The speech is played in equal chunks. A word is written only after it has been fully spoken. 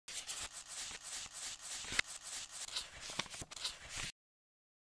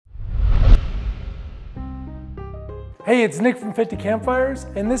Hey, it's Nick from Fit to Campfires,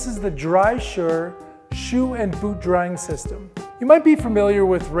 and this is the Drysure shoe and boot drying system. You might be familiar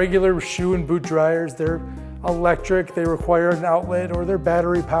with regular shoe and boot dryers. They're electric, they require an outlet, or they're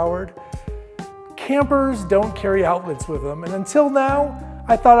battery powered. Campers don't carry outlets with them, and until now,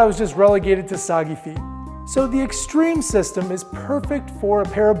 I thought I was just relegated to soggy feet. So the Extreme system is perfect for a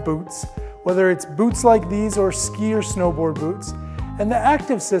pair of boots, whether it's boots like these or ski or snowboard boots. And the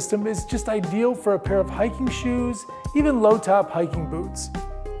Active system is just ideal for a pair of hiking shoes, even low-top hiking boots.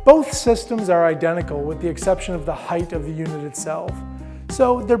 Both systems are identical with the exception of the height of the unit itself.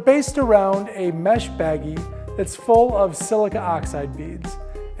 So they're based around a mesh baggie that's full of silica oxide beads.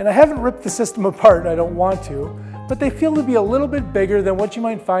 And I haven't ripped the system apart, I don't want to, but they feel to be a little bit bigger than what you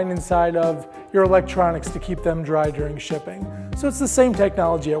might find inside of your electronics to keep them dry during shipping. So it's the same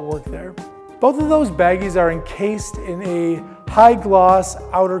technology at work there. Both of those baggies are encased in a high gloss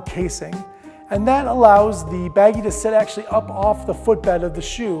outer casing, and that allows the baggie to sit actually up off the footbed of the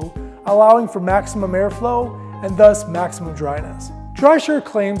shoe, allowing for maximum airflow and thus maximum dryness. Drysure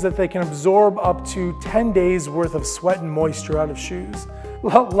claims that they can absorb up to 10 days worth of sweat and moisture out of shoes.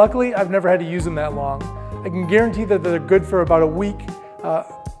 Well, luckily, I've never had to use them that long. I can guarantee that they're good for about a week,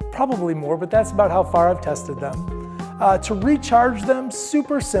 probably more, but that's about how far I've tested them. To recharge them,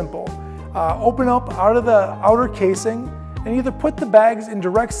 super simple. Open up out of the outer casing and either put the bags in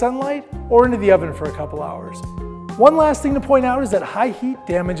direct sunlight or into the oven for a couple hours. One last thing to point out is that high heat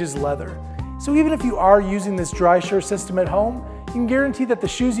damages leather. So even if you are using this Drysure system at home, you can guarantee that the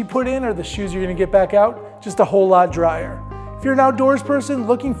shoes you put in are the shoes you're going to get back out just a whole lot drier. If you're an outdoors person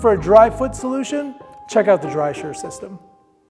looking for a dry foot solution, check out the Drysure system.